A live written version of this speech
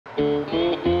Well,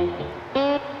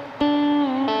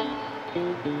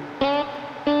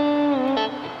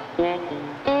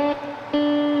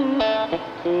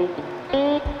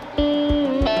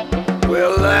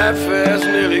 life has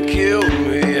nearly killed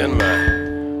me and my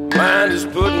mind has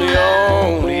put me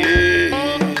on the edge.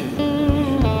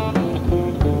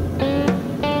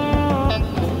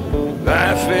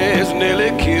 Life has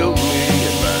nearly killed me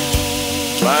and my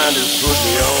mind has put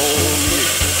me on the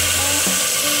edge.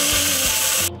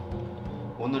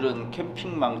 오늘은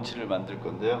캠핑 망치를 만들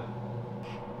건데요.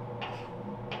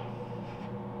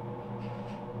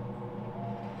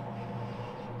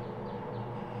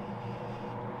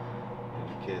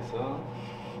 이렇게 해서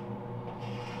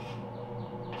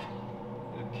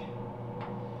이렇게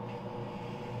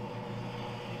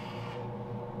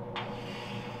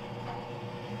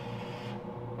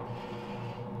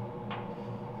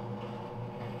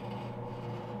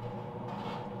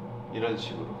이런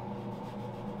식으로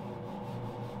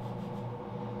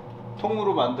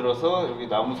통으로 만들어서 여기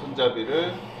나무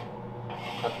손잡이를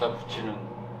갖다 붙이는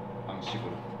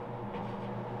방식으로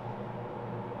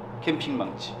캠핑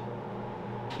망치,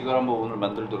 이걸 한번 오늘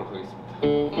만들도록 하겠습니다.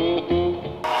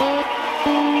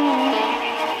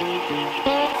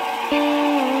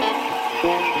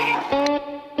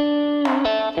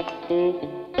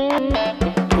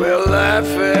 Well,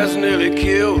 life has nearly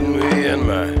killed me and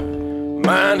my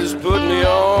mind has put me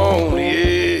on the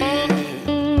edge.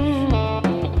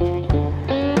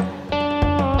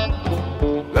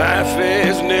 Life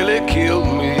has nearly killed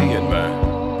me and my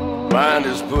mind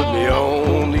has put me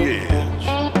on the edge.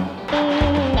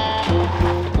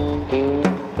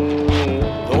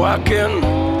 Though I can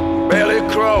barely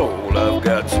crawl, I've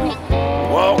got to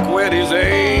walk where these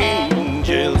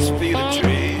angels' feet are tread.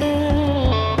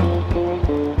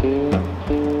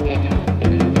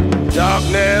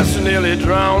 Darkness nearly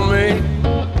drowned me.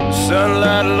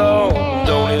 Sunlight low,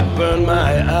 don't it burn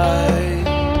my eyes?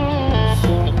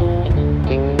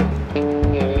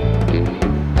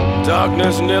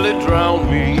 Darkness nearly drowned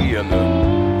me, and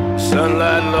the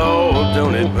sunlight low,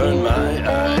 don't it burn my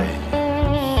eyes?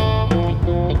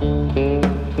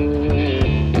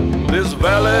 This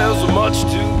valley is much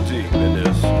too deep, and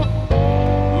this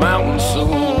mountain so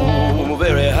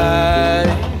very high.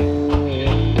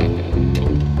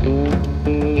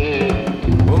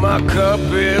 My cup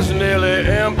is nearly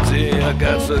empty. I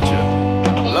got such a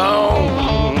long,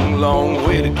 long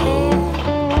way to go.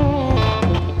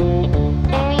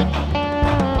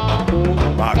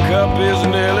 My cup is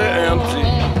nearly empty.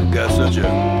 I got such a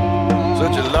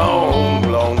long,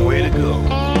 long way to go.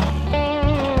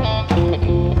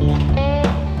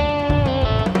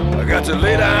 I got to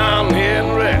lay down here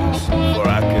and rest before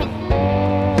I can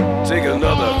take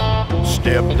another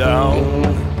step down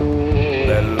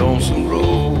that lonesome road.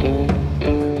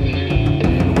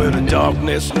 Where the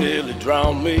darkness nearly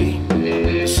drowned me,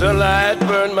 the sunlight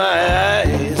burned my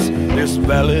eyes. This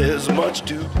valley is much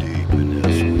too deep and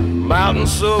this mountain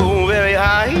so very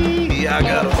high. I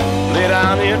gotta lay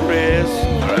down here and rest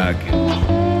where I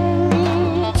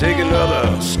can take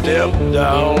another step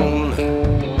down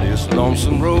this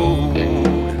lonesome road.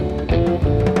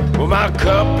 Well, my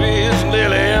cup is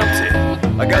nearly empty.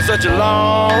 I got such a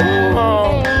long,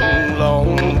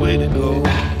 long way to go.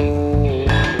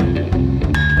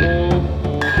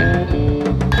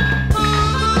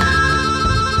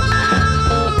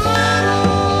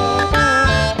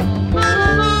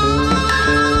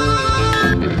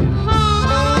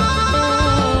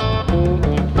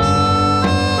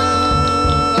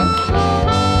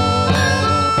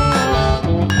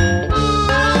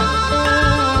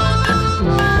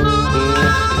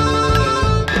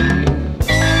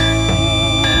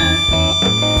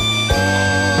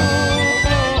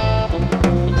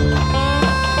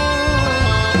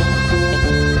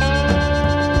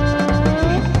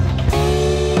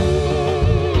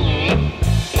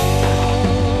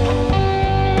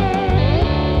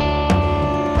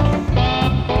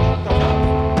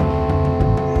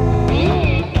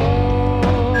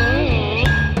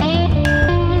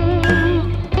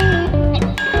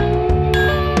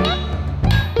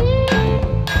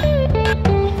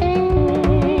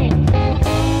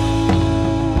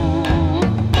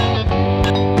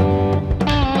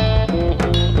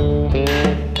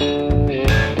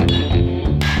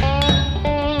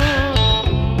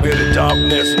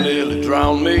 Darkness nearly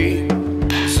drowned me.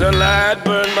 Sunlight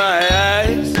burned my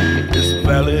eyes. This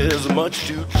valley is much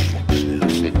too deep.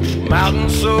 This mountain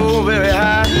so very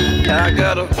high. I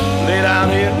gotta lay down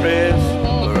here and rest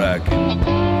where I can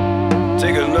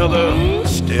take another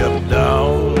step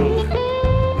down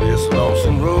this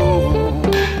lonesome road.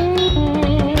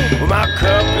 Well, my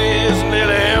cup is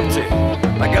nearly empty.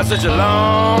 I got such a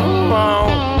long,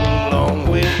 long,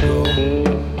 long way to go.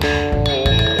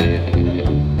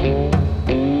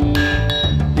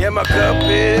 Yeah, my cup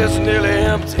is nearly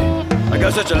empty. I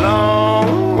got such a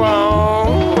long,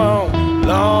 long, long,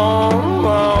 long,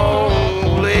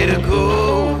 long way to go.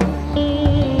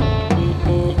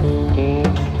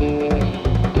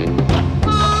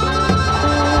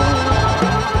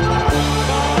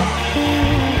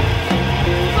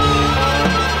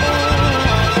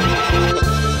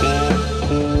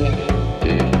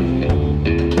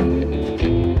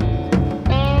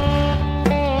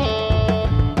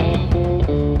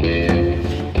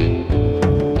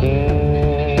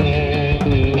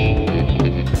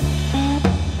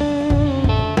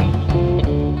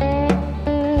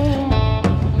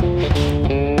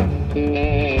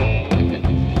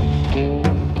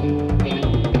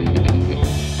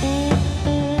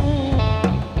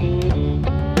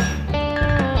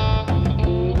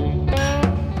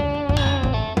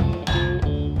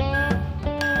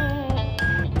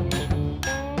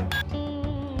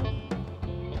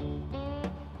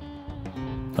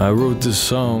 I wrote this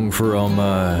song for all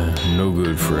my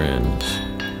no-good friends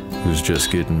who's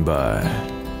just getting by,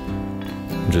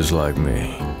 just like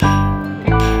me.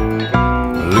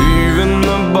 Leaving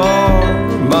the bar,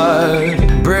 my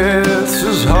breath's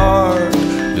as hard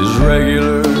as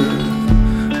regular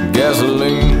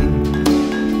gasoline,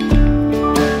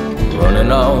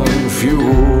 running on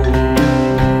fuel.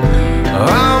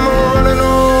 I'm running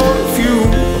on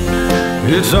fuel,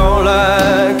 it's all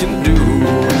I can do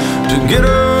to get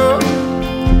up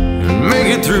and make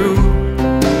it through.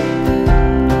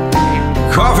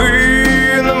 Coffee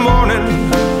in the morning,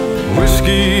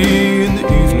 whiskey in the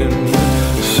evening,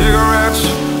 cigarettes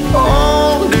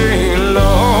all day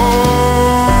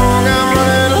long. I'm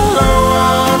running low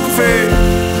on faith,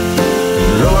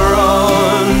 lower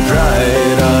on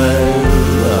pride.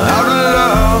 I'm out of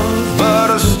love, but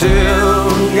I still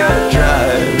got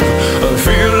drive. I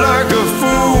feel like a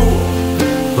fool,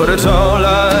 but it's all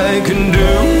I can do.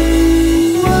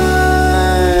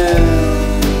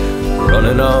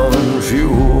 Running on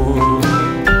fuel.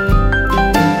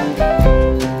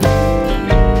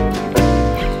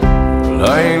 Well,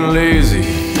 I ain't lazy,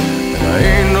 and I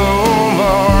ain't no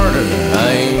martyr. I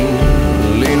ain't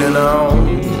leaning on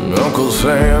Uncle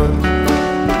Sam.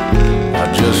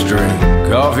 I just drink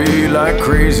coffee like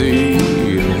crazy,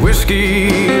 and whiskey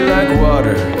like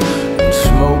water, and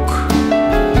smoke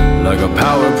like a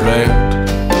power plant.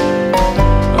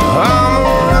 I'm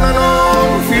running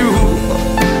on fuel,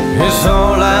 it's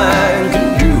all I can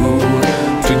do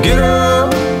to get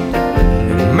up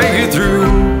and make it through.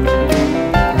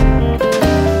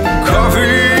 Coffee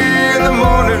in the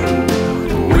morning,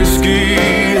 whiskey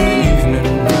in the evening,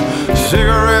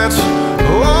 cigarettes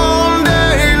all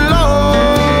day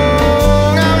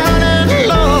long. I'm running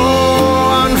low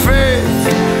on faith,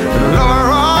 lower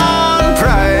on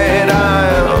pride.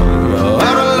 I'm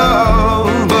out of love,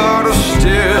 but I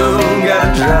still got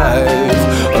drive.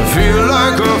 I feel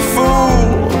like a fool,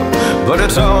 but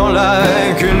it's all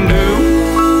I can do.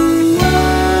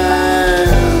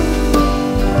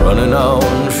 Running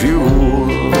on fuel.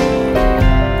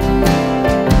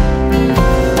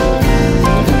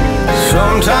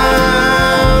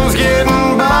 Sometimes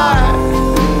getting by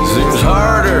seems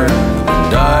harder than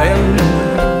dying.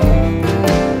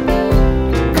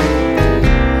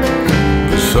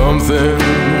 There's something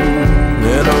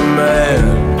in a man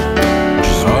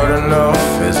just hard enough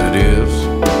as it is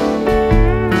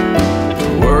to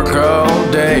work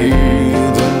all day,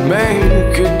 then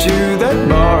make it to that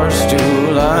bar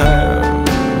stool. I'm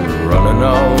running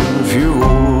on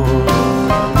fuel.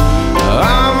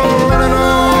 I'm running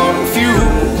on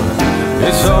fuel,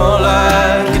 it's all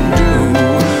I can do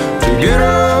to get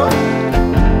up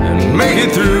and make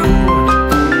it through.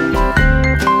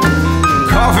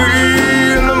 Coffee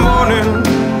in the morning,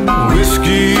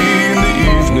 whiskey in the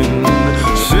evening,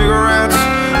 cigarettes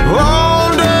all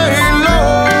day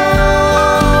long.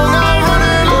 I'm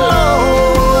running low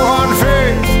on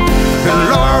faith and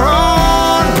lower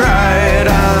on pride.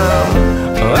 I'm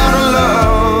out of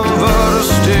love, but I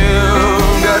still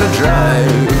gotta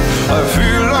drive. I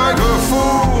feel like a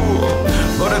fool,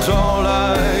 but it's all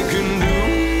I can do.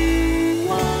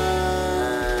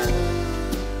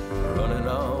 Running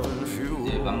on fuel.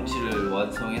 이제 망치를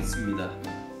완성했습니다.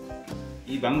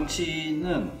 이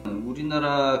망치는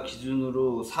우리나라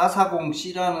기준으로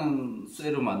 440C라는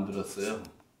쇠로 만들었어요.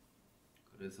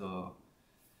 그래서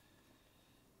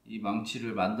이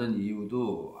망치를 만든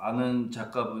이유도 아는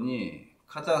작가분이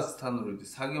카자흐스탄으로 이제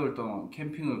 4개월 동안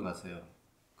캠핑을 가세요.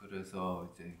 그래서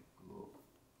이제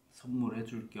선물해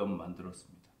줄 겸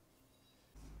만들었습니다.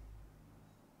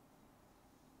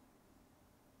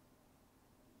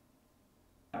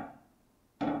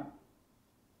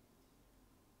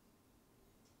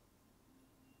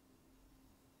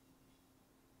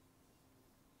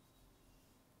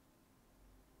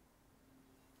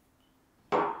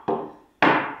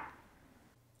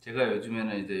 제가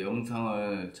요즘에는 이제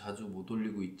영상을 자주 못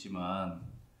올리고 있지만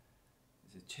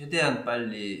이제 최대한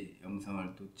빨리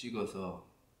영상을 또 찍어서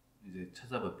이제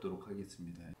찾아뵙도록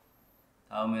하겠습니다.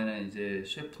 다음에는 이제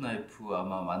셰프 나이프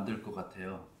아마 만들 것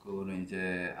같아요. 그거는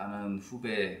이제 아는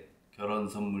후배 결혼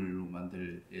선물로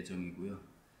만들 예정이고요.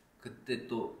 그때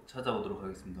또 찾아오도록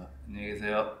하겠습니다. 안녕히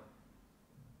계세요.